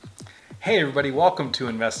Hey everybody, welcome to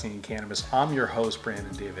Investing in Cannabis. I'm your host,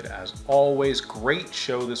 Brandon David. As always, great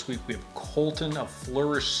show this week. We have Colton of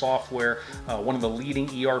Flourish Software, one of the leading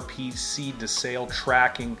ERP seed to sale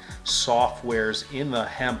tracking softwares in the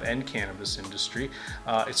hemp and cannabis industry.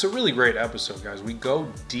 It's a really great episode, guys. We go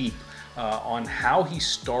deep on how he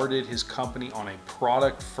started his company on a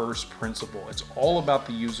product first principle. It's all about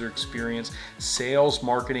the user experience, sales,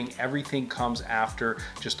 marketing, everything comes after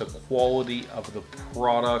just the quality of the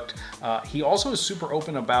product. He also is super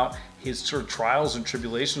open about his sort of trials and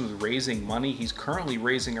tribulations with raising money. He's currently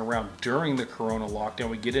raising around during the Corona lockdown.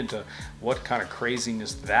 We get into what kind of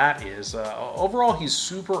craziness that is. Overall, he's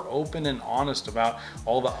super open and honest about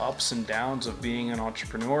all the ups and downs of being an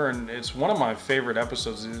entrepreneur, and it's one of my favorite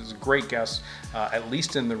episodes. He's a great guest, at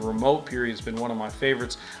least in the remote period. It's been one of my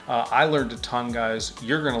favorites. I learned a ton, guys.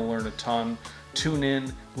 You're going to learn a ton. Tune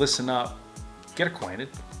in, listen up, get acquainted.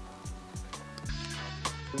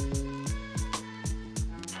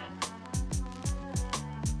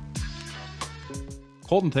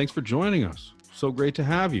 Colton, thanks for joining us. So great to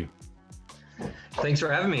have you. Thanks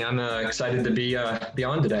for having me. I'm excited to be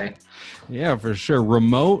on today. Yeah, for sure.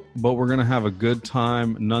 Remote, but we're going to have a good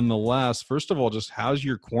time nonetheless. First of all, just how's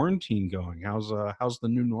your quarantine going? How's the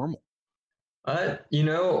new normal? I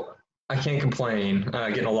can't complain.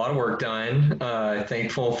 Getting a lot of work done.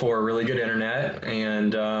 Thankful for really good internet,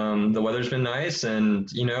 and the weather's been nice. And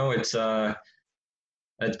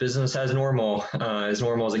it's business as normal as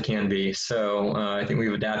it can be. So I think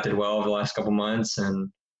we've adapted well over the last couple months,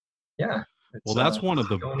 and yeah. Well, that's one of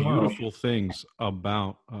the beautiful things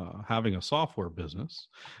about having a software business.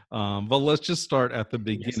 But let's just start at the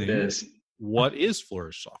beginning. Yes, what is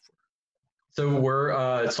Flourish Software? So we're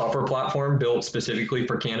a software platform built specifically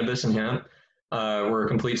for cannabis and hemp. We're a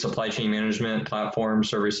complete supply chain management platform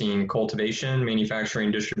servicing cultivation,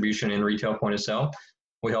 manufacturing, distribution, and retail point of sale.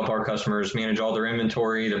 We help our customers manage all their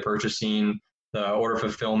inventory, their purchasing, the order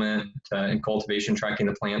fulfillment, and cultivation, tracking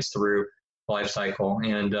the plants through life cycle.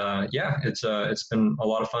 And it's been a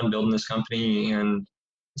lot of fun building this company, and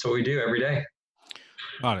it's what we do every day.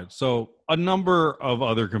 Got it. So a number of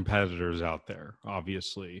other competitors out there,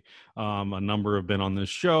 obviously. A number have been on this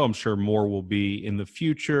show. I'm sure more will be in the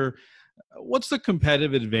future. What's the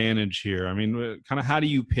competitive advantage here? I mean, kind of how do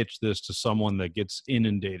you pitch this to someone that gets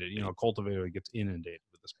inundated, a cultivator that gets inundated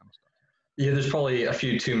with this kind of stuff? Yeah, there's probably a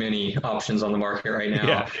few too many options on the market right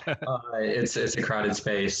now. Yeah. It's a crowded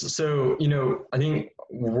space. So, I think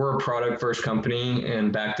we're a product first company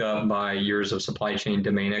and backed up by years of supply chain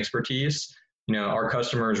domain expertise. Our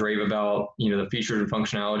customers rave about, the features and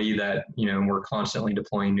functionality that, we're constantly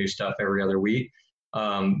deploying new stuff every other week.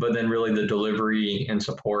 But then really the delivery and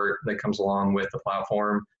support that comes along with the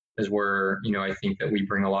platform is where, I think that we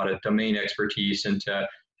bring a lot of domain expertise into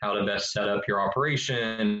how to best set up your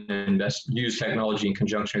operation and best use technology in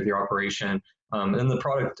conjunction with your operation. And the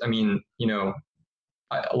product, a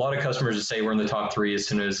lot of customers just say we're in the top three as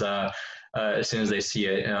soon as they see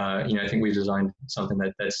it. I think we've designed something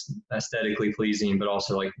that's aesthetically pleasing, but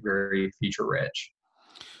also like very feature rich.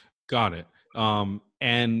 Got it.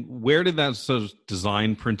 And where did those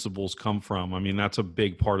design principles come from? I mean, that's a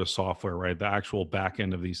big part of software, right? The actual back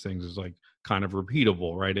end of these things is like kind of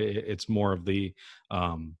repeatable, right? It's more of the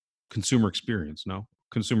consumer experience, no?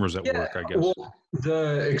 Consumers at work, I guess. Well,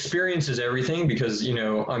 the experience is everything because,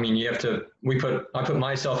 I put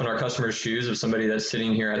myself in our customer's shoes of somebody that's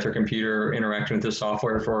sitting here at their computer interacting with the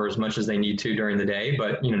software for as much as they need to during the day,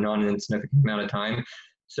 but, not an insignificant amount of time.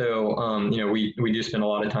 So, we do spend a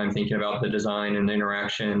lot of time thinking about the design and the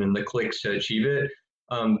interaction and the clicks to achieve it.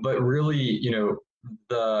 But really,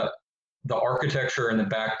 the architecture and the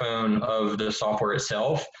backbone of the software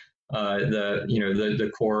itself,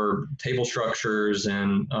 the core table structures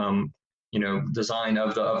and design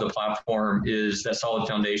of the platform is that solid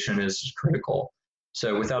foundation is critical.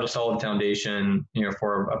 So without a solid foundation,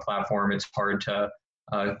 for a platform, it's hard to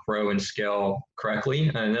grow and scale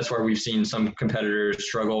correctly. And that's where we've seen some competitors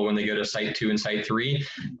struggle when they go to site 2 and site 3.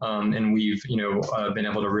 And we've, been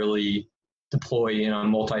able to really deploy in a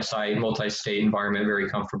multi-site, multi-state environment very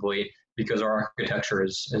comfortably because our architecture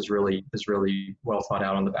is really well thought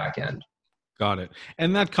out on the back end. Got it.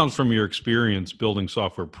 And that comes from your experience building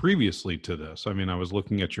software previously to this. I mean, I was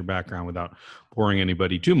looking at your background without boring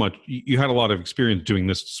anybody too much. You had a lot of experience doing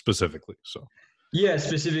this specifically. So. Yeah,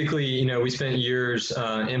 specifically, we spent years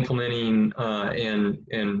implementing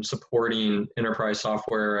and supporting enterprise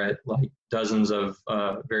software at like dozens of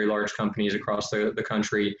very large companies across the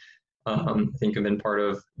country. I think I've been part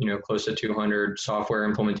of, close to 200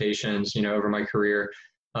 software implementations, over my career.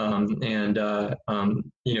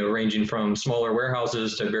 ranging from smaller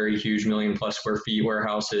warehouses to very huge 1,000,000+ square feet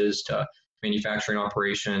warehouses to manufacturing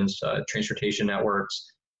operations, transportation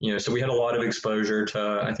networks. So we had a lot of exposure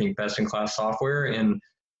to, I think, best-in-class software and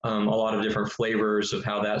a lot of different flavors of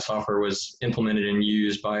how that software was implemented and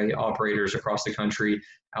used by operators across the country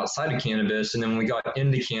outside of cannabis. And then when we got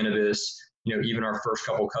into cannabis, even our first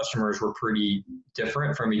couple customers were pretty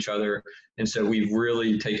different from each other. And so we've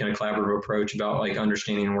really taken a collaborative approach about like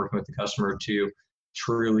understanding and working with the customer to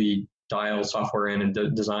truly dial software in and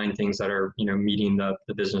design things that are, meeting the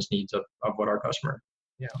business needs of what our customer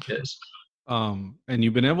is. And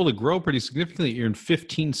you've been able to grow pretty significantly. You're in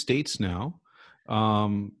 15 states now.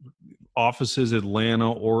 Offices,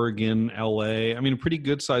 Atlanta, Oregon, LA. I mean, a pretty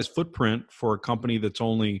good sized footprint for a company that's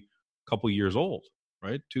only a couple years old,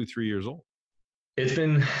 right? 2-3 years old. It's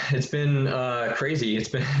been crazy.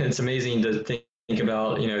 It's amazing to think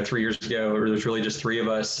about, 3 years ago, there's really just three of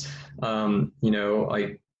us,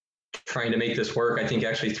 like trying to make this work. I think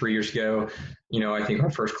actually 3 years ago, I think our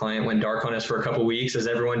first client went dark on us for a couple of weeks, as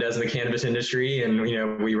everyone does in the cannabis industry. And,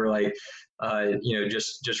 we were like,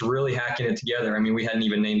 just really hacking it together. I mean, we hadn't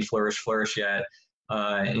even named Flourish yet.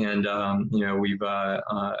 We've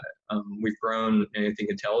grown, I think,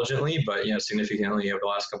 intelligently, but, significantly over the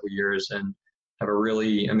last couple of years, and have a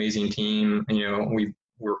really amazing team.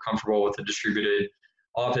 We're comfortable with the distributed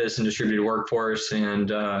office and distributed workforce. And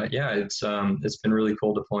it's been really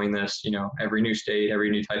cool deploying this. Every new state, every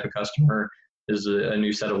new type of customer is a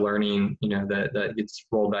new set of learning, that gets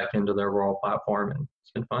rolled back into their overall platform, and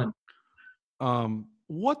it's been fun.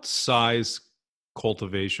 What size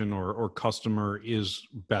cultivation or customer is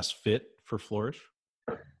best fit for Flourish?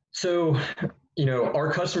 So,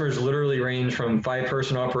 our customers literally range from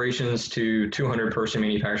 5-person operations to 200-person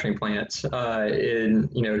manufacturing plants.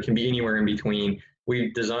 It can be anywhere in between.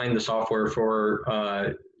 We've designed the software for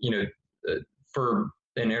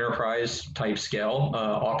an enterprise type scale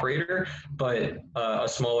operator, but a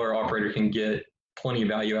smaller operator can get plenty of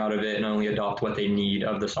value out of it and only adopt what they need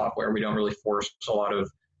of the software. We don't really force a lot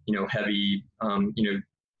of, heavy,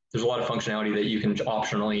 there's a lot of functionality that you can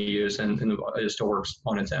optionally use, and it still works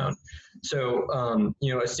on its own. So, a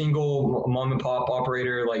single mom and pop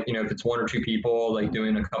operator, like, if it's 1 or 2 people, like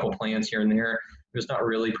doing a couple plants here and there, it's not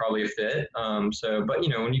really probably a fit. But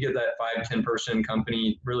when you get that 5-10 person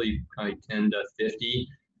company, really probably 10 to 50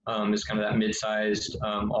 is kind of that mid-sized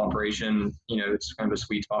operation. It's kind of a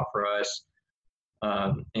sweet spot for us.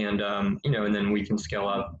 And then we can scale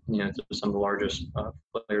up, to some of the largest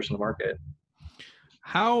players in the market.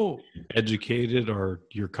 How educated are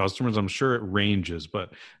your customers? I'm sure it ranges,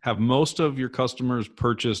 but have most of your customers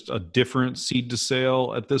purchased a different seed to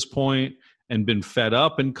sale at this point and been fed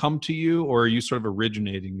up and come to you, or are you sort of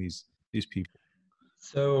originating these people?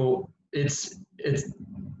 So it's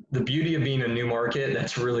the beauty of being a new market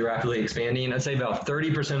that's really rapidly expanding. I'd say about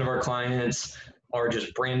 30% of our clients are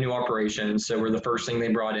just brand new operations. So we're the first thing they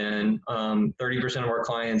brought in. 30% of our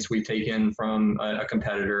clients we've taken from a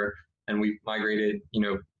competitor, and we've migrated,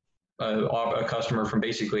 a customer from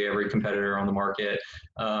basically every competitor on the market.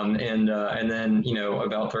 And then,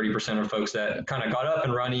 about 30% of folks that kind of got up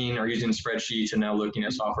and running, are using spreadsheets and now looking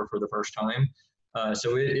at software for the first time.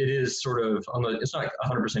 So it is sort of, it's not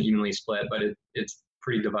 100% evenly split, but it's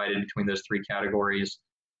pretty divided between those three categories.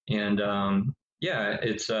 And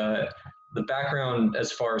it's the background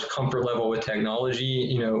as far as comfort level with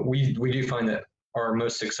technology. We do find that our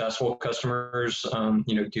most successful customers,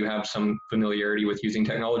 do have some familiarity with using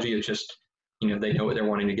technology. It's just, they know what they're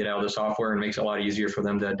wanting to get out of the software, and makes it a lot easier for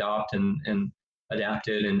them to adopt and adapt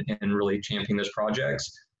it and really champion those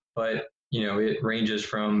projects. But, it ranges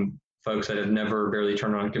from folks that have never barely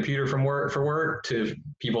turned on a computer for work to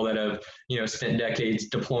people that have, spent decades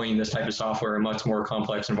deploying this type of software in much more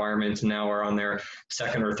complex environments and now are on their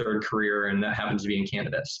second or third career, and that happens to be in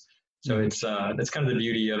cannabis. So that's kind of the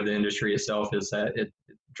beauty of the industry itself, is that it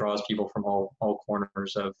draws people from all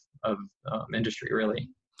corners of industry, really.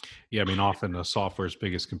 Yeah, I mean, often the software's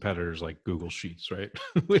biggest competitors like Google Sheets, right?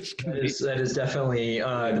 Which that is definitely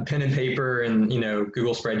the pen and paper, and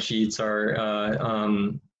Google spreadsheets are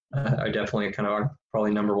definitely kind of our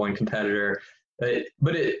probably number one competitor.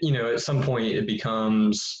 But at some point it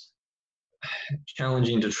becomes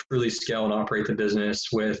challenging to truly scale and operate the business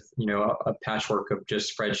with a patchwork of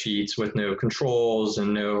just spreadsheets with no controls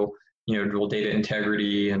and no dual data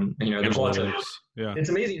integrity, and there's lots of It's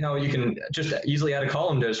amazing how you can just easily add a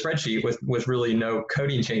column to a spreadsheet with really no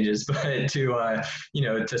coding changes, but to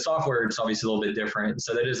software it's obviously a little bit different.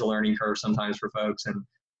 So that is a learning curve sometimes for folks, and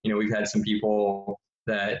we've had some people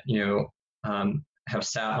that have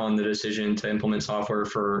sat on the decision to implement software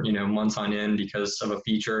for, months on end because of a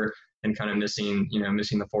feature and kind of missing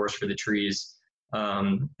the forest for the trees.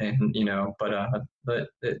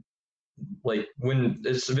 Like when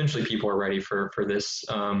it's eventually people are ready for this,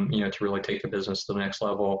 to really take the business to the next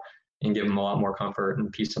level and give them a lot more comfort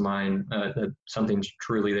and peace of mind that something's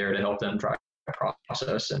truly there to help them drive the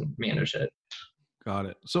process and manage it. Got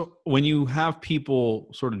it. So when you have people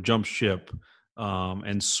sort of jump ship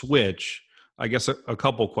and switch, I guess a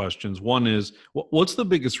couple questions. One is, what's the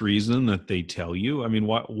biggest reason that they tell you? I mean,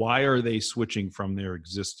 why are they switching from their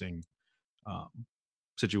existing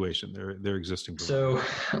situation, their existing provider?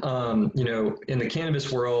 So, in the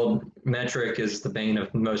cannabis world, metric is the bane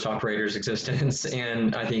of most operators' existence,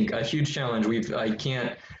 and I think a huge challenge.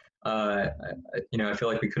 I feel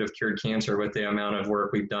like we could have cured cancer with the amount of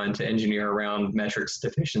work we've done to engineer around metrics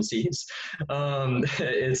deficiencies.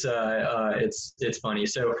 It's funny.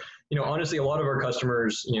 So, honestly, a lot of our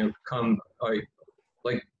customers, come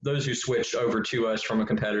like those who switch over to us from a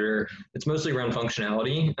competitor, it's mostly around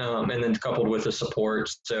functionality, and then coupled with the support.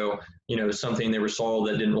 So, something they were sold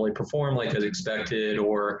that didn't really perform like as expected,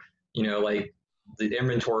 or, like the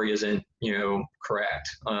inventory isn't, correct,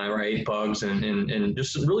 right? Bugs and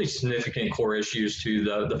just some really significant core issues to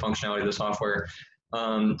the functionality of the software.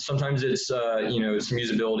 Sometimes it's, some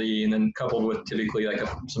usability, and then coupled with typically like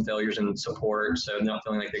some failures in support. So not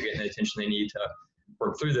feeling like they're getting the attention they need to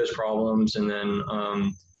work through those problems. And then,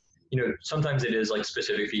 sometimes it is like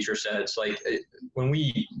specific feature sets. Like when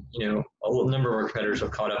we, a number of our competitors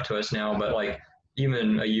have caught up to us now, but like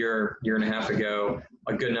even a year and a half ago,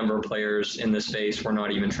 a good number of players in this space were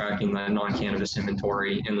not even tracking the non-cannabis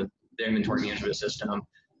inventory in the inventory management system.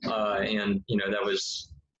 And, that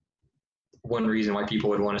was one reason why people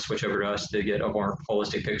would want to switch over to us to get a more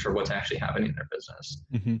holistic picture of what's actually happening in their business.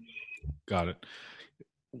 Mm-hmm. Got it.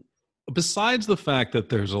 Besides the fact that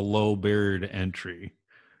there's a low barrier to entry,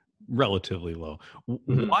 relatively low,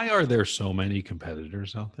 mm-hmm. Why are there so many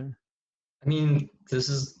competitors out there? I mean, this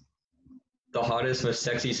is the hottest, most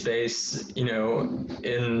sexy space,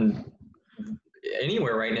 in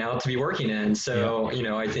anywhere right now to be working in. So,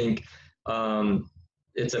 yeah. I think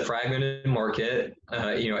it's a fragmented market.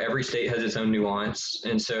 Every state has its own nuance.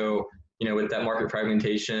 And so, with that market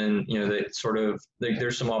fragmentation, that sort of,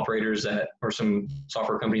 there's some operators or some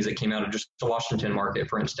software companies that came out of just the Washington market,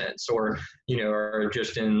 for instance, or, or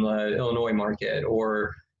just in the Illinois market,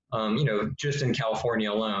 or, just in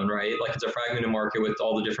California alone, right? Like it's a fragmented market with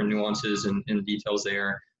all the different nuances and details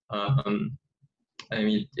there. I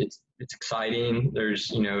mean, it's exciting.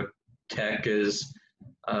 There's, tech is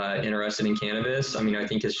interested in cannabis. I mean, I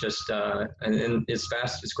think it's just, and it's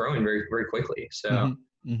fast, it's growing very, very quickly. So,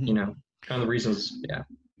 mm-hmm. Kind of the reasons, yeah.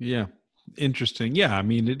 Yeah. Interesting. Yeah. I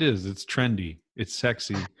mean, it is. It's trendy. It's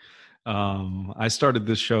sexy. I started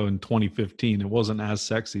this show in 2015. It wasn't as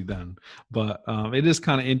sexy then, but it is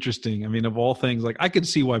kind of interesting. I mean, of all things, like I could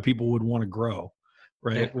see why people would want to grow,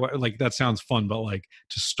 right? Yeah. Like that sounds fun, but like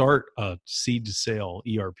to start a seed to sale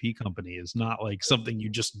ERP company is not like something you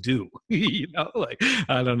just do, like,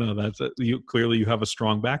 I don't know. Clearly you have a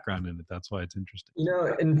strong background in it. That's why it's interesting.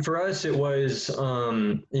 And for us, it was,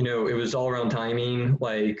 it was all around timing.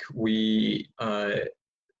 Like we,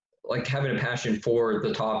 like having a passion for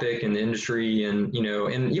the topic and the industry and,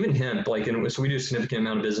 and even hemp, so we do a significant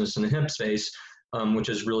amount of business in the hemp space, which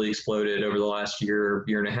has really exploded over the last year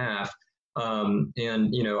and a half.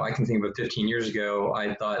 I can think about 15 years ago,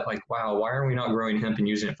 I thought like, wow, why are we not growing hemp and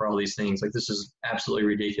using it for all these things? Like, this is absolutely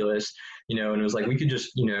ridiculous, and it was like, we could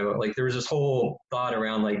just, like there was this whole thought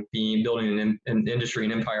around like building an industry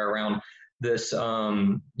and empire around this,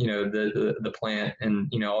 the plant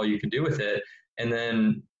and, all you could do with it. And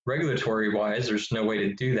then regulatory wise, there's no way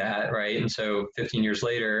to do that. Right. And so 15 years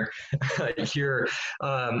later, here,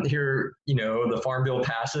 the Farm Bill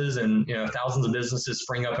passes and, thousands of businesses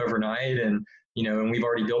spring up overnight and, and we've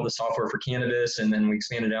already built the software for cannabis and then we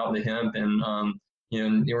expanded out into hemp and,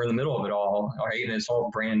 we're in the middle of it all. Right. And it's all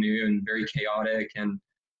brand new and very chaotic. And,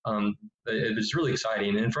 it was really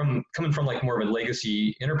exciting. And coming from like more of a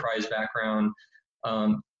legacy enterprise background,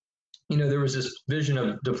 there was this vision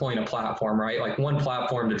of deploying a platform, right? Like one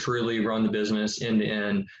platform to truly run the business end to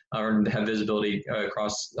end, or to have visibility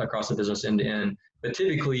across the business end to end. But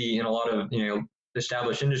typically in a lot of,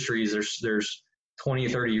 established industries, there's 20,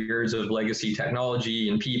 30 years of legacy technology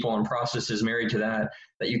and people and processes married to that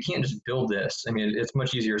you can't just build this. I mean, it's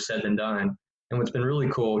much easier said than done. And what's been really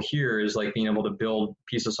cool here is like being able to build a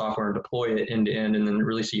piece of software and deploy it end to end and then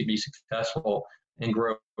really see it be successful and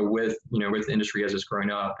grow with the industry as it's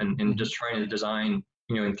growing up and just trying to design,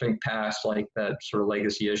 and think past like that sort of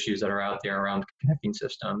legacy issues that are out there around connecting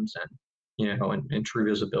systems and true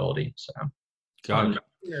visibility. So got it.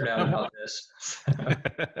 Figured out about this.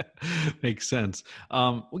 Makes sense.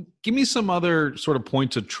 Give me some other sort of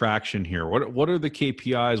points of traction here. What are the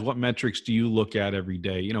KPIs? What metrics do you look at every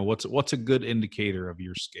day? What's a good indicator of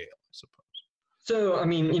your scale, I suppose? So,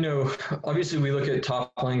 obviously we look at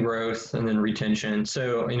top line growth and then retention.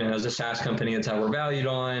 So, as a SaaS company, that's how we're valued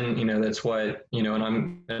on, that's what,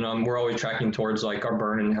 we're always tracking towards like our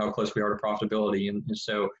burn and how close we are to profitability. And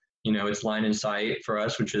so, it's line in sight for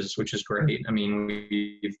us, which is great. I mean,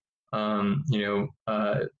 we've,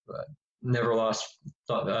 never lost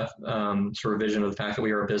sort of vision of the fact that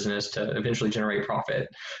we are a business to eventually generate profit.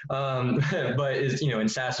 But in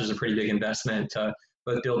SaaS, there's a pretty big investment to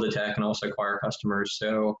both build the tech and also acquire customers.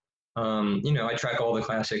 So, I track all the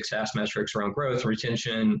classic SaaS metrics around growth,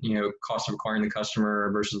 retention, cost of acquiring the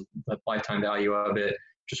customer versus the lifetime value of it,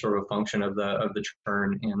 just sort of a function of the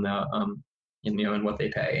churn and the, and what they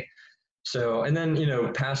pay. So, and then,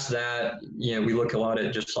 past that, we look a lot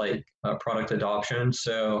at just like product adoption.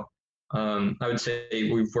 So, I would say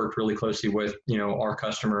we've worked really closely with, our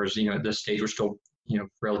customers, at this stage, we're still,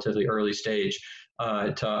 relatively early stage,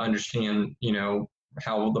 to understand,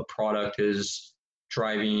 how the product is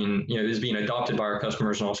driving, is being adopted by our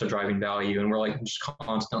customers and also driving value. And we're like just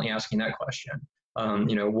constantly asking that question.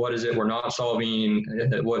 What is it we're not solving?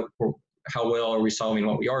 How well are we solving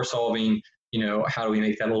what we are solving? How do we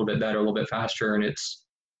make that a little bit better, a little bit faster? And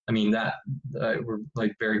we're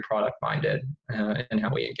like very product minded in how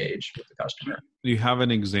we engage with the customer. Do you have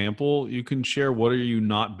an example you can share? What are you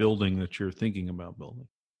not building that you're thinking about building?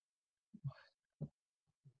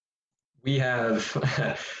 We have,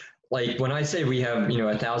 like when I say we have,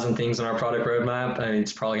 1,000 things on our product roadmap,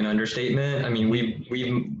 it's probably an understatement. I mean, we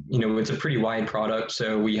it's a pretty wide product.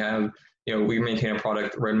 So we have, we maintain a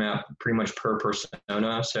product roadmap pretty much per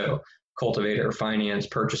persona. So cultivator, finance,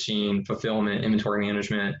 purchasing, fulfillment, inventory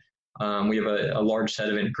management. We have a large set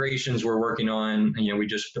of integrations we're working on. We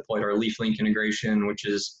just deployed our LeafLink integration, which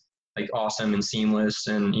is like awesome and seamless.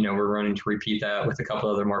 And, we're running to repeat that with a couple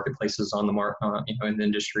other marketplaces on the in the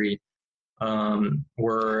industry.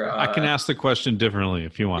 I can ask the question differently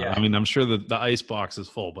if you want. Yeah. I mean, I'm sure that the ice box is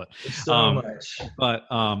full, but so much. But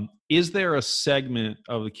is there a segment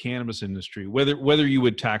of the cannabis industry, whether you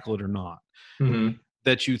would tackle it or not, mm-hmm.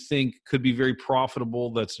 that you think could be very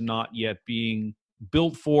profitable that's not yet being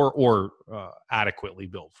built for or adequately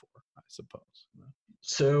built for, I suppose?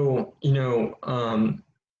 So,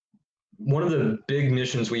 one of the big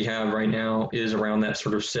missions we have right now is around that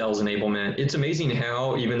sort of sales enablement. It's amazing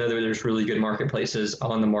how, even though there's really good marketplaces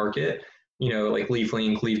on the market, like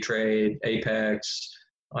LeafLink, LeafTrade, Apex,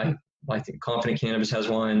 I think Confident Cannabis has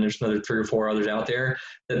one. There's another 3 or 4 others out there.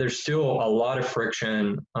 That there's still a lot of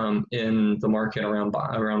friction in the market around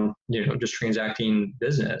just transacting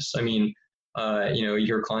business. I mean,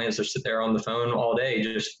 your clients are sit there on the phone all day,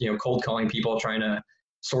 just cold calling people trying to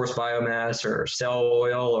source biomass or sell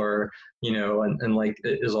oil or, and like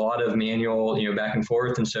there's a lot of manual, back and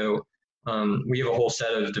forth. And so we have a whole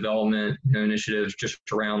set of development initiatives just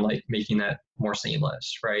around like making that more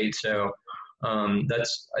seamless, right? So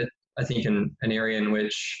that's, I think, an area in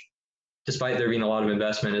which, despite there being a lot of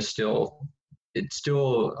investment, you still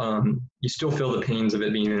feel the pains of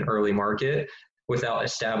it being an early market without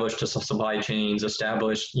established supply chains,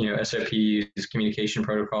 established, SOPs, communication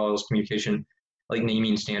protocols, like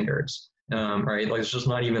naming standards, right? Like it's just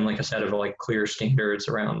not even like a set of like clear standards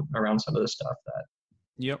around some of the stuff that.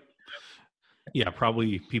 Yep. Yeah,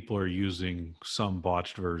 probably people are using some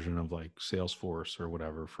botched version of like Salesforce or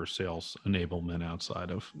whatever for sales enablement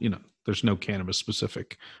outside of, there's no cannabis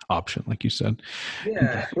specific option, like you said.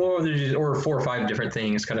 Yeah, or 4 or 5 different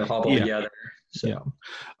things kind of hobbled together. So.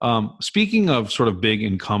 Yeah. Speaking of sort of big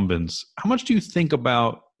incumbents, how much do you think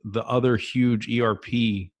about the other huge ERP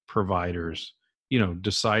providers,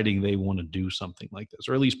 deciding they want to do something like this,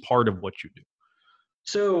 or at least part of what you do?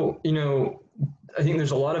 So, I think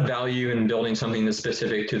there's a lot of value in building something that's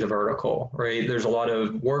specific to the vertical, right? There's a lot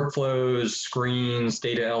of workflows, screens,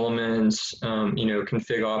 data elements,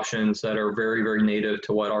 config options that are very, very native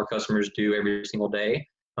to what our customers do every single day.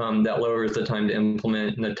 That lowers the time to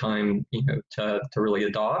implement and the time, to really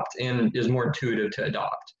adopt, and is more intuitive to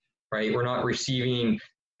adopt, right? We're not receiving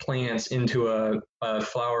plants into a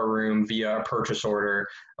flower room via a purchase order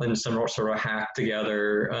and some sort of hack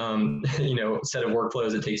together, set of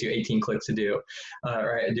workflows that takes you 18 clicks to do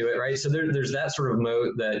it, right? So there's that sort of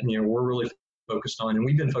moat that, we're really focused on, and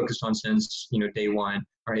we've been focused on since, day one,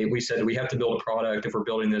 right? We said we have to build a product. If we're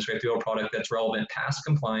building this, we have to build a product that's relevant past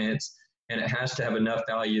compliance, and it has to have enough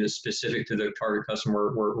value that's specific to the target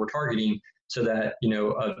customer we're targeting, so that,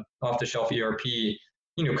 off-the-shelf ERP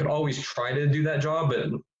could always try to do that job,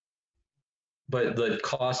 but the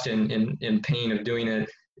cost and pain of doing it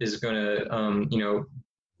is going to,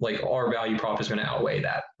 like our value prop is going to outweigh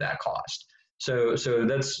that cost. So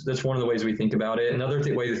that's one of the ways we think about it. Another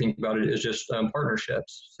way to think about it is just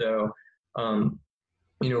partnerships. So,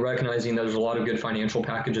 recognizing that there's a lot of good financial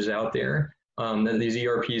packages out there, that these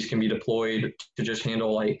ERPs can be deployed to just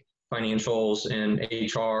handle like financials and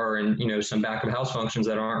HR and, some back of house functions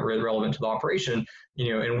that aren't relevant to the operation,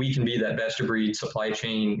 and we can be that best of breed supply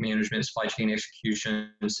chain management, supply chain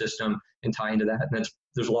execution system and tie into that. And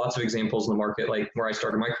there's lots of examples in the market, like where I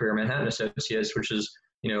started my career, Manhattan Associates, which is,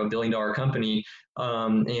 a $1 billion company.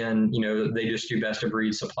 And, they just do best of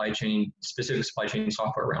breed specific supply chain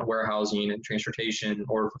software around warehousing and transportation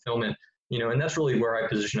or fulfillment, and that's really where I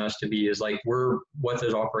position us to be, is like, we're what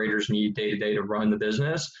those operators need day to day to run the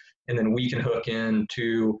business. And then we can hook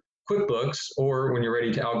into QuickBooks, or when you're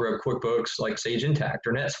ready to outgrow QuickBooks, like Sage Intacct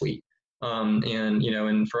or NetSuite.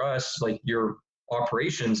 And for us, like, your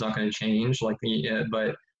operation's not going to change, but we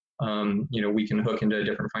can hook into a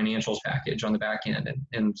different financials package on the back end,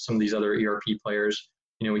 and some of these other ERP players,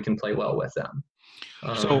 we can play well with them.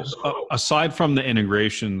 Aside from the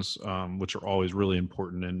integrations, which are always really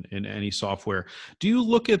important in any software, do you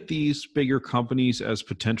look at these bigger companies as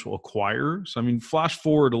potential acquirers? I mean, flash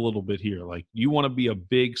forward a little bit here. Like, you want to be a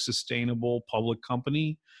big, sustainable public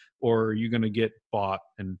company, or are you going to get bought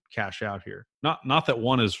and cash out here? Not that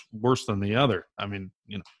one is worse than the other. I mean,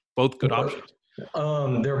 both good options.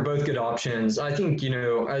 They're both good options. I think,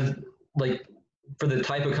 for the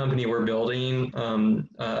type of company we're building,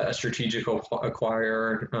 a strategic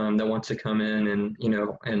acquirer that wants to come in and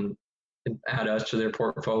add us to their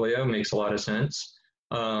portfolio makes a lot of sense.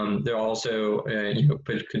 There also,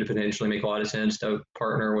 could potentially make a lot of sense to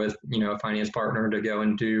partner with, a finance partner to go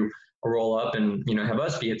and do a roll up and, have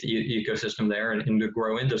us be at the ecosystem there and to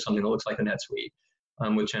grow into something that looks like a NetSuite,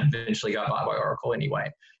 which eventually got bought by Oracle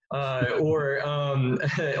anyway. Or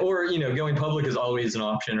going public is always an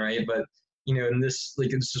option, right? But and this,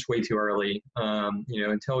 like, it's just way too early.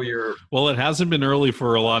 Until you're. Well, it hasn't been early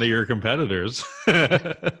for a lot of your competitors.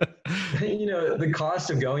 The cost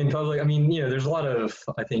of going public. I mean, there's a lot of,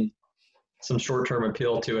 I think, some short-term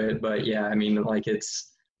appeal to it, but yeah, I mean, like,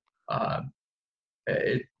 it's,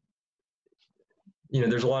 there's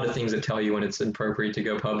a lot of things that tell you when it's appropriate to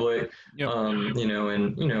go public. Yep.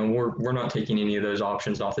 We're not taking any of those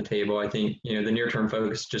options off the table. I think, the near-term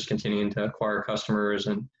focus is just continuing to acquire customers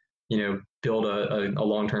and, build a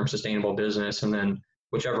long-term sustainable business. And then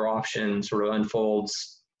whichever option sort of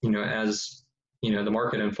unfolds, as, the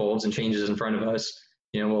market unfolds and changes in front of us,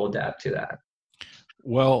 we'll adapt to that.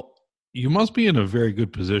 Well, you must be in a very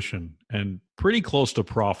good position and pretty close to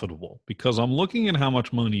profitable, because I'm looking at how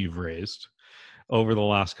much money you've raised over the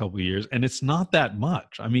last couple of years, and it's not that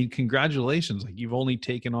much. I mean, congratulations. Like, you've only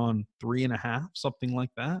taken on 3.5, something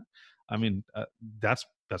like that. I mean, that's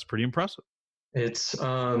pretty impressive. It's,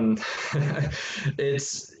 I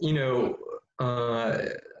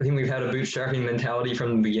think we've had a bootstrapping mentality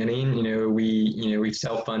from the beginning. We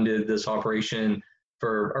self-funded this operation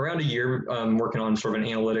for around a year, working on sort of an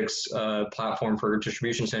analytics platform for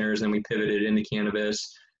distribution centers. And we pivoted into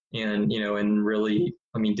cannabis and really,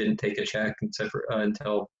 didn't take a check except for,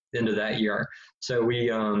 until the end of that year. So we've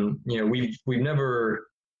never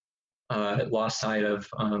lost sight of,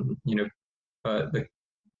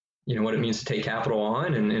 what it means to take capital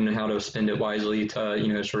on and how to spend it wisely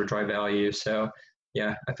to, sort of drive value. So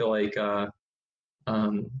yeah, I feel like,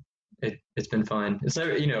 it's been fun. It's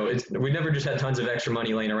never, we never just had tons of extra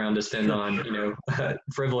money laying around to spend on,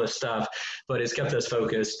 frivolous stuff, but it's kept us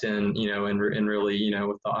focused and, and really,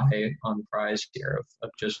 with the eye on the prize here of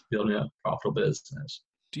just building a profitable business.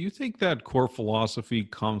 Do you think that core philosophy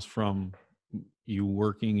comes from you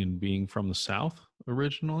working and being from the South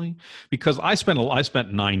originally? Because I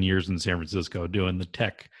spent 9 years in San Francisco doing the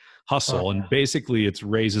tech hustle, and basically it's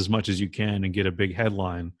raise as much as you can and get a big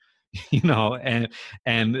headline, and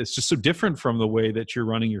it's just so different from the way that you're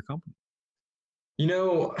running your company.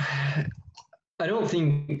 I don't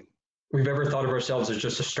think we've ever thought of ourselves as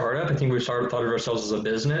just a startup. I think we've thought of ourselves as a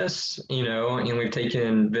business, and we've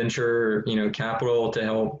taken venture, capital to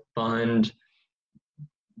help fund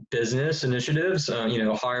business initiatives,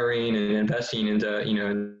 hiring and investing into,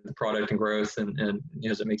 the product and growth and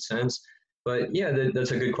does it make sense? But yeah,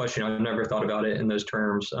 that's a good question. I've never thought about it in those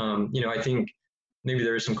terms. I think maybe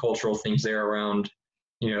there are some cultural things there around,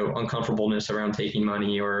 uncomfortableness around taking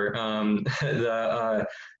money or the,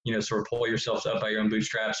 sort of pull yourself up by your own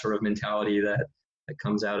bootstraps sort of mentality that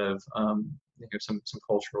comes out of, some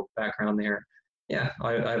cultural background there. Yeah,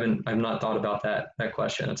 I've not thought about that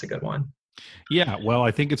question. That's a good one. Yeah, well,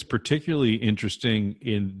 I think it's particularly interesting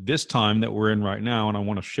in this time that we're in right now, and I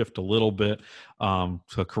want to shift a little bit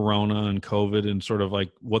to Corona and COVID and sort of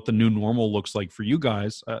like what the new normal looks like for you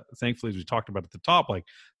guys. Thankfully, as we talked about at the top, like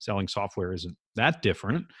selling software isn't that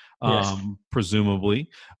different, Yes. presumably,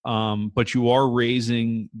 but you are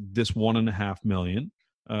raising this 1.5 million.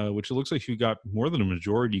 Which it looks like you got more than a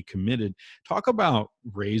majority committed. Talk about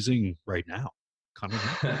raising right now.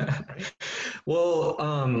 Well,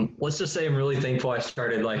 let's just say I'm really thankful I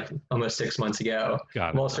started like almost 6 months ago.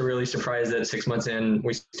 Got I'm it. also really surprised that 6 months in,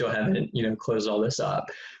 we still haven't, closed all this up.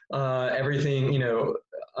 Everything,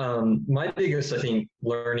 my biggest, I think,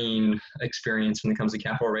 learning experience when it comes to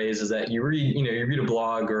capital raise is that you read a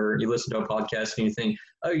blog or you listen to a podcast and you think,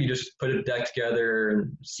 oh, you just put a deck together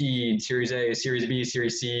and seed, Series A, Series B,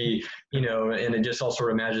 Series C, and it just all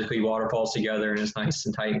sort of magically waterfalls together and it's nice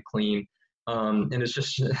and tight and clean. And it's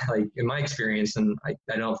just like in my experience, and I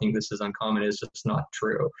don't think this is uncommon, it's just not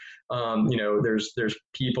true. There's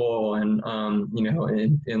people and,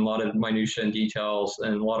 and a lot of minutia and details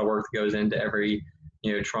and a lot of work that goes into every,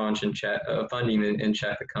 tranche and check funding and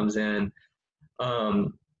check that comes in.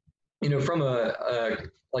 From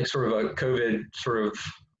a sort of a COVID sort of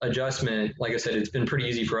adjustment, like I said, it's been pretty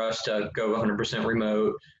easy for us to go 100%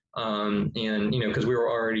 remote. Because we were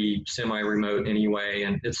already semi-remote anyway,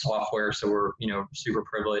 and it's software, so we're super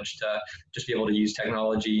privileged to just be able to use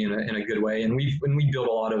technology in a good way. And we built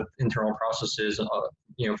a lot of internal processes,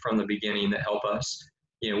 from the beginning that help us,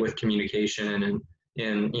 with communication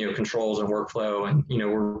and controls and workflow, and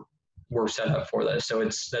we're set up for this. So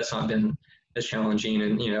that's not been as challenging.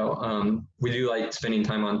 And, we do like spending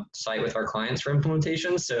time on site with our clients for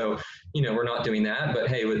implementations. So, we're not doing that, but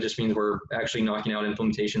hey, it just means we're actually knocking out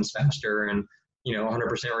implementations faster and,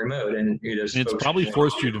 100% remote. And it's probably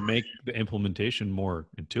forced you to make the implementation more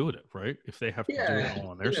intuitive, right? If they have to do it all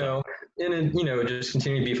on their side. And just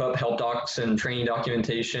continue to beef up help docs and training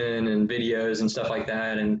documentation and videos and stuff like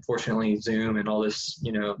that. And fortunately, Zoom and all this,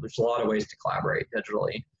 there's a lot of ways to collaborate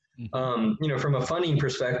digitally. Mm-hmm. From a funding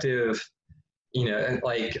perspective,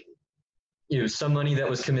 some money that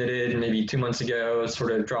was committed maybe 2 months ago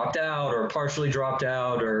sort of dropped out or partially dropped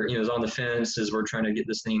out or, is on the fence as we're trying to get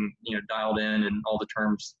this thing, dialed in and all the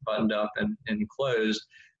terms buttoned up and closed.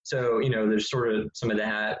 So, there's sort of some of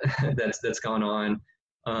that that's gone on.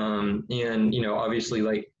 Obviously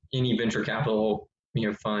like any venture capital,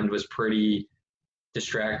 fund was pretty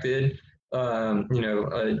distracted.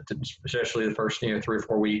 Especially the first, 3 or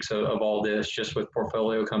 4 weeks of all this, just with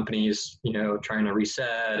portfolio companies, trying to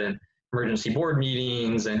reset and emergency board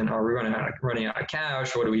meetings and are we running out of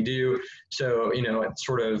cash? What do we do? So, it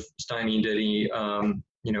sort of stymied any,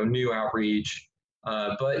 new outreach.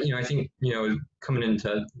 But, I think, coming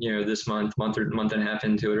into, this month and a half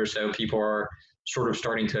into it or so, people are sort of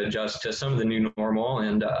starting to adjust to some of the new normal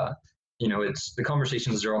and, it's the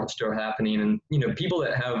conversations are all still happening and, people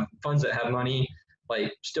that have funds that have money,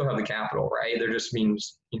 like still have the capital, right? They're just being,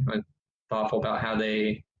 thoughtful about how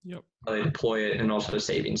they deploy it and also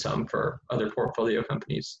saving some for other portfolio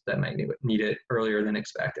companies that might need it earlier than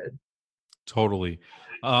expected. Totally.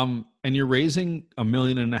 And you're raising $1.5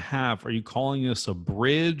 million. Are you calling this a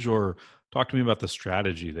bridge or talk to me about the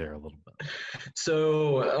strategy there a little bit?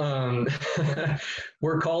 So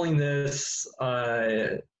we're calling this,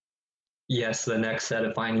 yes, the next set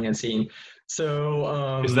of financing.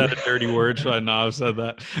 So is that a dirty word? Should I not have said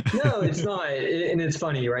that? No, it's not, and it's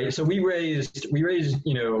funny, right? So we raised,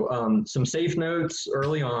 some safe notes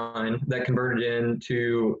early on that converted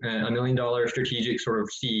into $1 million strategic sort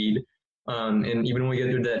of seed. And even when we get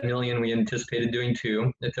through that $1 million, we anticipated doing $2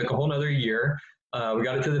 million. It took a whole nother year. We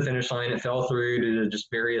got it to the finish line. It fell through due to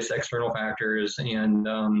just various external factors, and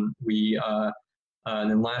then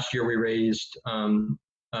last year we raised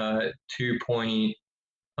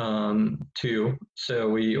 2.2, so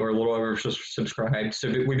we were a little oversubscribed. So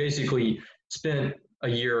we basically spent a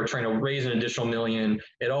year trying to raise an additional $1 million.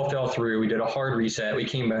 It all fell through. We did a hard reset. We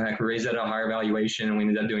came back, we raised it at a higher valuation, and we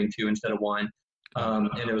ended up doing 2 instead of 1.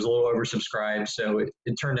 And it was a little oversubscribed, so it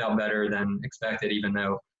turned out better than expected, even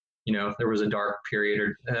though there was a dark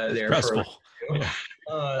period there. Stressful.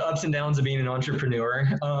 Ups and downs of being an entrepreneur,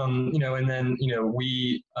 and then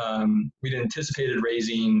we'd anticipated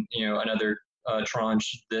raising another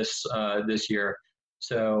tranche this year.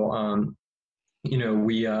 So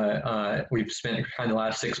we've spent kind of the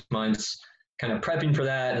last 6 months kind of prepping for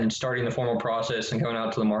that and starting the formal process and going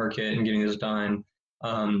out to the market and getting this done.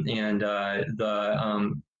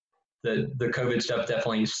 The COVID stuff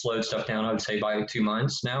definitely slowed stuff down, I would say, by 2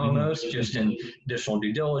 months now almost, just in additional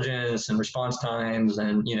due diligence and response times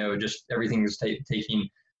and, just everything is taking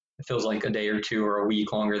feels like a day or two or a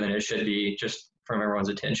week longer than it should be, just from everyone's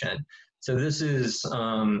attention. So this is,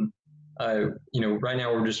 right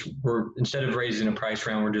now we're instead of raising a price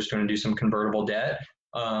round, we're just going to do some convertible debt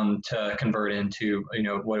to convert into,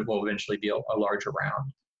 what will eventually be a larger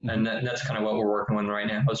round. And that's kind of what we're working on right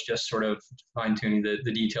now. It's just sort of fine tuning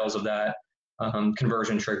the details of that,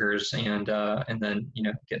 conversion triggers, and then,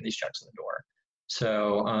 getting these checks in the door.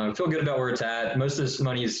 So feel good about where it's at. Most of this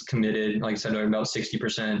money is committed. Like I said, about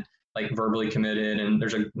 60% like verbally committed. And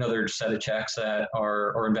there's another set of checks that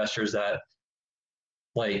are investors that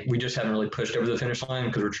like we just haven't really pushed over the finish line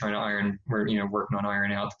because we're working on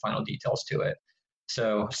ironing out the final details to it.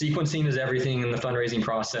 So sequencing is everything in the fundraising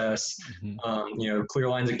process. Clear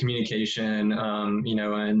lines of communication. And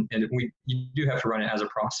you do have to run it as a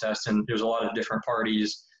process. And there's a lot of different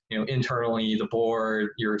parties. Internally, the board,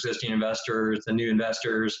 your existing investors, the new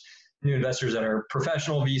investors that are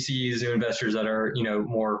professional VCs, new investors that are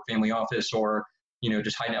more family office or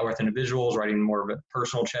just high net worth individuals writing more of a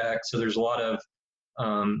personal check. So there's a lot of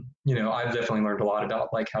I've definitely learned a lot about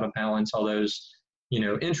like how to balance all those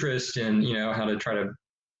interests and how to try to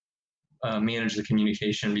manage the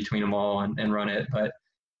communication between them all and run it. But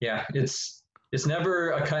yeah, it's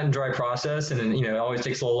never a cut and dry process, and it always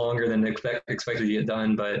takes a little longer than expected to get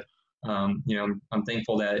done. But I'm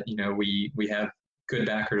thankful that we have good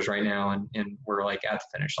backers right now, and we're like at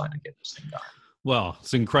the finish line to get this thing done. Well,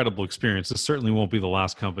 it's an incredible experience. This certainly won't be the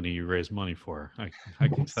last company you raise money for. I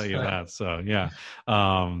can tell you that. So yeah,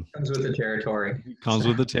 comes with the territory. Comes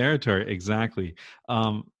with the territory, exactly.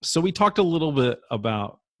 So we talked a little bit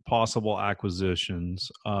about possible acquisitions.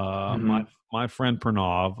 My friend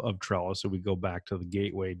Pranav of Trellis, so we go back to the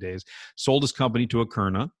Gateway days, sold his company to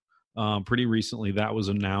Akerna pretty recently. That was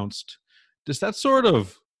announced. Does that sort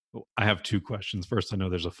of, I have two questions. First, I know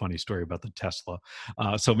there's a funny story about the Tesla.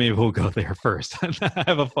 So maybe we'll go there first. I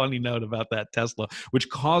have a funny note about that Tesla, which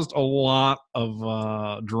caused a lot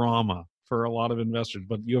of drama for a lot of investors,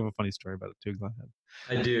 but you have a funny story about it too. Go ahead.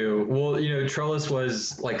 I do. Well, Trellis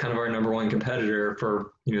was like kind of our number one competitor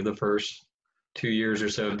for, the first 2 years or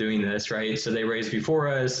so of doing this, right? So they raised before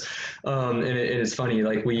us. And it's funny,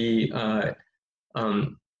 like they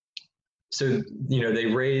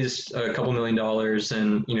raised a couple $1 million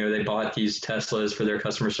and, they bought these Teslas for their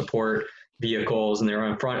customer support vehicles, and they were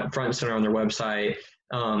on front and center on their website.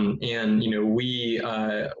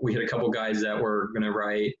 We had a couple guys that were going to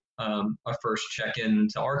write a first check in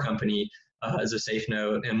to our company as a safe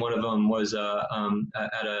note. And one of them was at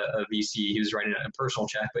a VC. He was writing a personal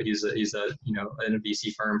check, but he's in a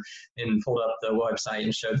VC firm, and pulled up the website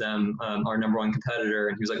and showed them our number one competitor.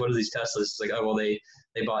 And he was like, "What are these Teslas?" He's like, "Oh, well, they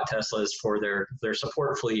bought Teslas for their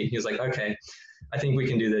support fleet." He was like, "Okay, I think we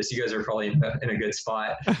can do this. You guys are probably in a good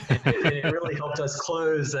spot." And it really helped us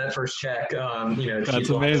close that first check. That's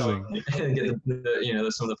amazing. And get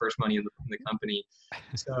some of the first money in the company.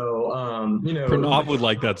 So Pranav would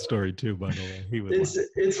like that story too. By the way, he would.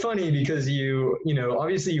 It's funny because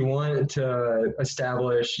obviously you want to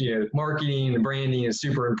establish marketing and branding is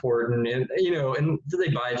super important, and and did they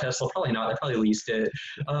buy a Tesla? Probably not. They probably leased it,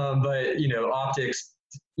 but optics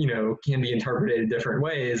can be interpreted different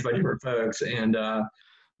ways by different folks. And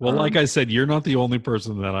well, like I said, you're not the only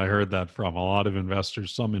person that I heard that from. A lot of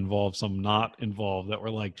investors, some involved, some not involved, that were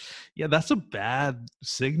like, "Yeah, that's a bad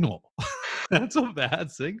signal." That's a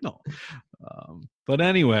bad signal. But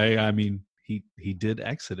anyway, I mean, he did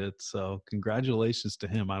exit it, so congratulations to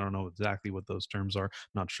him. I don't know exactly what those terms are.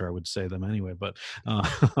 Not sure I would say them anyway, but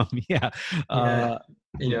yeah.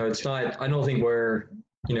 It's not. I don't think we're.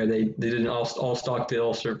 They did an all stock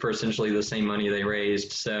deal for essentially the same money they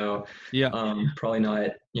raised. So yeah, probably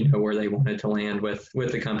not where they wanted to land with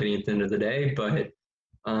the company at the end of the day. But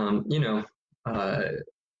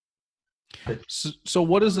So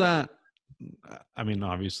what is that? I mean,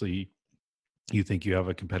 obviously, you think you have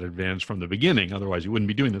a competitive advantage from the beginning. Otherwise, you wouldn't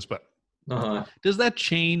be doing this. But does that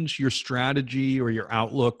change your strategy or your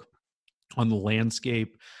outlook on the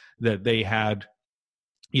landscape that they had?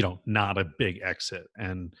 Not a big exit.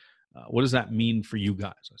 And what does that mean for you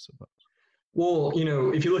guys, I suppose? Well,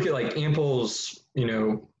 if you look at like Ample's,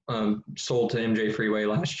 sold to MJ Freeway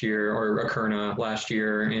last year, or Akerna last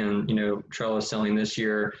year, and, Trellis selling this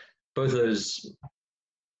year, both of those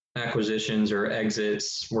acquisitions or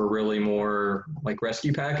exits were really more like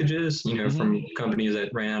rescue packages, from companies that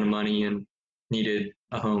ran out of money and needed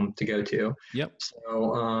a home to go to. Yep.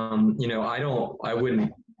 So, I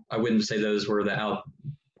wouldn't say those were the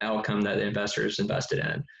outcome that the investors invested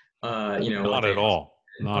in. Not at all.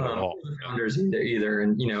 Not at all. Founders either.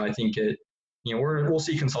 And, I think we'll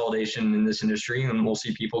see consolidation in this industry, and we'll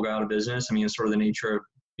see people go out of business. I mean, it's sort of the nature of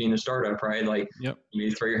being a startup, right? Like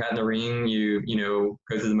you throw your hat in the ring, you go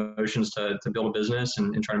through the motions to build a business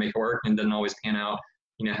and try to make it work, and it doesn't always pan out,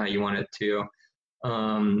 how you want it to.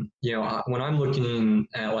 When I'm looking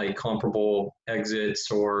at like comparable exits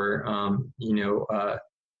or,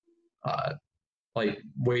 like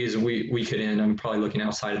ways we could end, I'm probably looking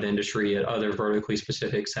outside of the industry at other vertically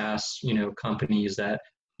specific SaaS, companies that,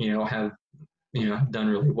 have done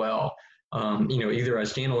really well. Either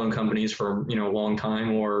as standalone companies for, a long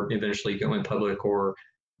time or eventually going public or,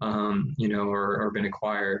 or been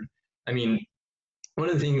acquired. I mean, one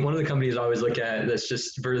of the companies I always look at that's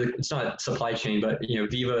just it's not supply chain, but,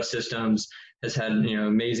 Veeva Systems has had,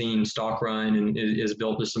 amazing stock run and is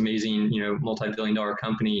built this amazing, multi-billion-dollar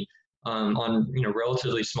company on,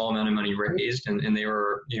 relatively small amount of money raised. And they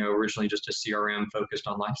were, originally just a CRM focused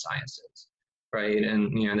on life sciences. Right.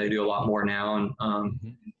 And, they do a lot more now. And,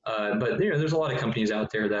 but, there's a lot of companies out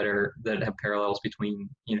there that have parallels between,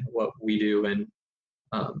 what we do and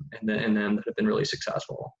them that have been really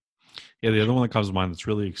successful. Yeah. The other one that comes to mind that's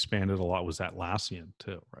really expanded a lot was Atlassian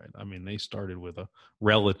too, right? I mean, they started with a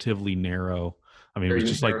relatively narrow, it was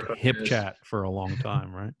just like HipChat for a long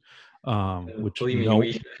time, right? Which believe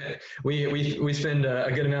me, we spend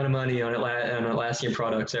a good amount of money on Atlassian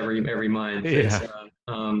products every month. Yeah.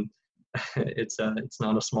 It's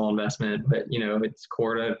not a small investment, but it's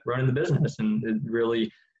core to running the business, and it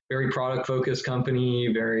really very product focused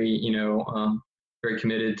company, very very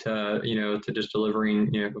committed to to just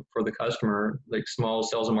delivering for the customer, like small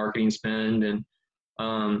sales and marketing spend, and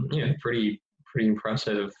pretty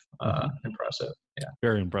impressive. Yeah,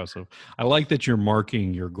 very impressive. I like that you're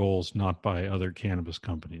marking your goals not by other cannabis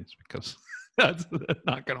companies, because that's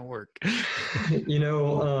not going to work.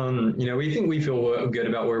 We feel good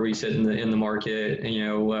about where we sit in the market, and,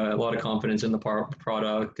 a lot of confidence in the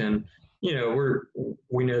product, and we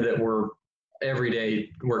know that we're every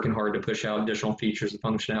day working hard to push out additional features and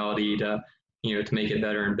functionality to make it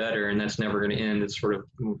better and better, and that's never going to end. It's sort of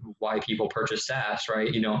why people purchase SaaS,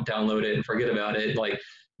 right? You don't download it and forget about it. Like,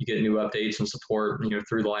 you get new updates and support,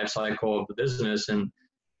 through the life cycle of the business. And,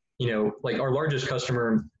 like our largest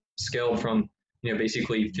customer scaled from,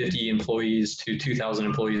 basically 50 employees to 2,000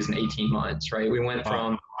 employees in 18 months, right? We went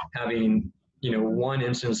from having, one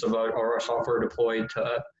instance of our software deployed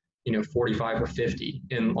to, 45 or 50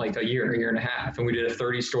 in like a year and a half. And we did a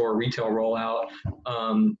 30-store retail rollout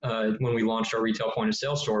when we launched our retail point of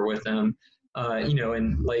sale store with them.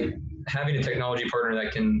 And like having a technology partner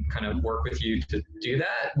that can kind of work with you to do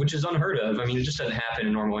that, which is unheard of. I mean, it just doesn't happen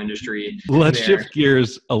in normal industry. Let's shift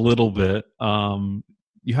gears a little bit.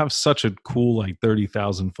 You have such a cool, like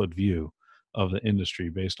 30,000 foot view of the industry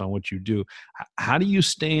based on what you do. How do you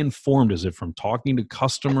stay informed? Is it from talking to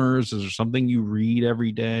customers? Is there something you read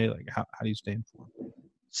every day? Like how do you stay informed?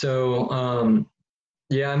 So,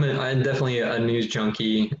 yeah, I'm definitely a news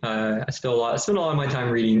junkie. I spend a lot of my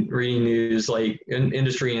time reading news, like in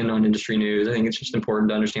industry and non-industry news. I think it's just important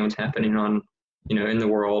to understand what's happening on, in the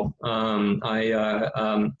world. I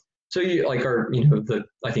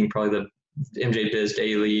think probably the MJ Biz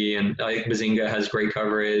Daily and Bazinga has great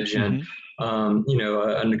coverage, and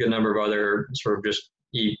a good number of other sort of just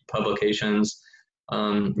publications.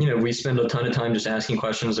 We spend a ton of time just asking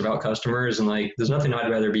questions about customers, and like there's nothing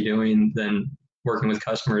I'd rather be doing than working with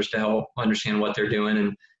customers to help understand what they're doing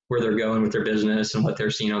and where they're going with their business and what they're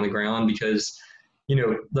seeing on the ground. Because,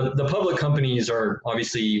 the public companies are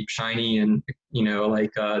obviously shiny, and,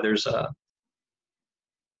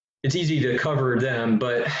 it's easy to cover them,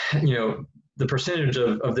 but, the percentage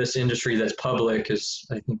of this industry that's public is,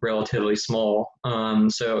 I think, relatively small.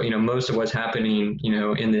 So, most of what's happening,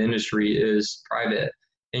 in the industry is private,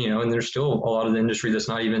 and there's still a lot of the industry that's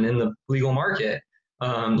not even in the legal market.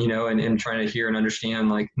 And trying to hear and understand,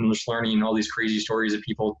 like, and just learning all these crazy stories of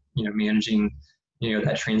people, managing,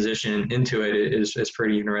 that transition into it is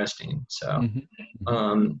pretty interesting. So,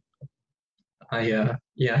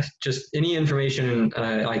 just any information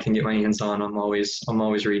I can get my hands on, I'm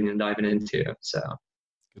always reading and diving into. So,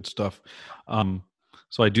 good stuff.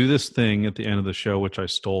 So I do this thing at the end of the show, which I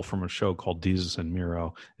stole from a show called Desus and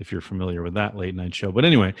Mero, if you're familiar with that late night show. But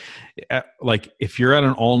anyway, like if you're at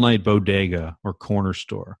an all-night bodega or corner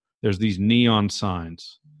store, there's these neon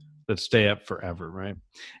signs that stay up forever, right?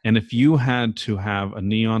 And if you had to have a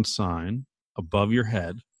neon sign above your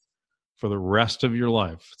head for the rest of your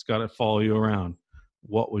life, it's got to follow you around,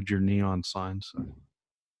 what would your neon sign say?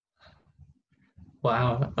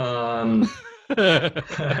 Wow.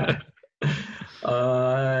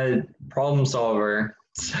 Problem solver.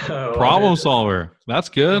 So problem solver. That's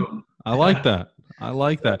good. I like that.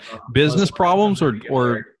 Business problems, or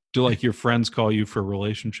do like your friends call you for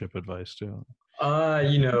relationship advice too?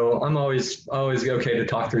 I'm always okay to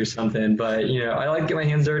talk through something, but I like to get my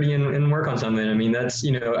hands dirty and work on something. I mean, that's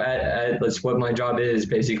that's what my job is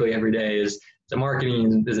basically every day. Is it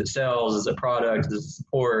marketing? Is it sales? Is it product? Is it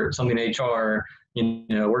support? Something HR?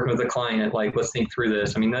 Working with a client. Like, let's think through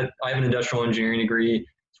this. I mean, I have an industrial engineering degree.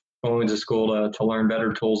 Going to school to learn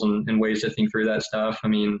better tools and ways to think through that stuff. I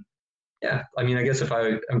mean, yeah. I mean, I guess if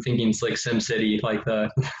I'm thinking it's like SimCity, like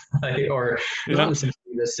not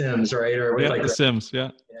the Sims, right? Or the Sims.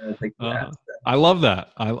 Yeah. Like that. I love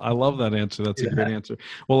that. I love that answer. That's a great answer.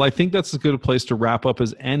 Well, I think that's as good a place to wrap up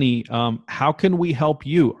as any. How can we help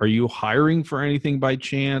you? Are you hiring for anything by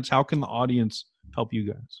chance? How can the audience help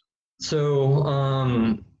you guys?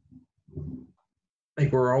 So,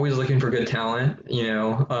 we're always looking for good talent. We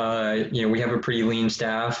have a pretty lean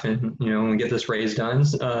staff, and when we get this raise done,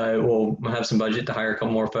 we'll have some budget to hire a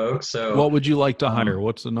couple more folks. So, what would you like to hire?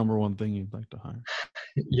 What's the number one thing you'd like to hire?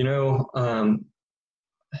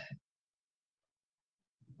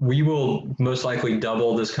 We will most likely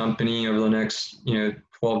double this company over the next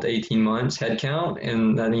 12 to 18 months headcount,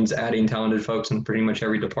 and that means adding talented folks in pretty much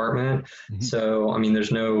every department. Mm-hmm. So, I mean,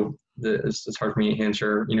 it's hard for me to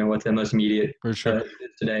answer, what the most immediate for sure. Is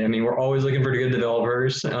today. I mean, we're always looking for good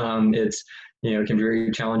developers. It's, it can be very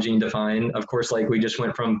challenging to find. Of course, we just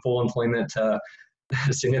went from full employment to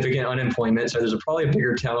significant unemployment. So there's probably a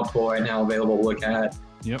bigger talent pool right now available to look at.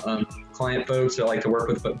 Yep. Client folks that like to work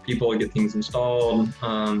with people to get things installed.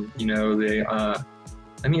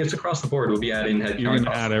 It's across the board. We'll be adding headcount. You're going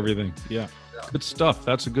to add everything. Yeah. Good stuff.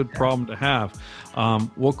 That's a good problem to have.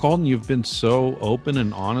 Well, Colton, you've been so open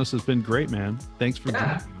and honest. It's been great, man. Thanks for joining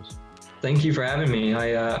us. Thank you for having me.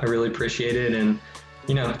 I really appreciate it. And,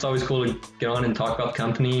 it's always cool to get on and talk about the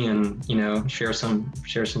company and, share some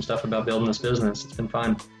stuff about building this business. It's been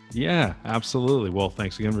fun. Yeah, absolutely. Well,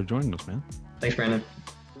 thanks again for joining us, man. Thanks, Brandon.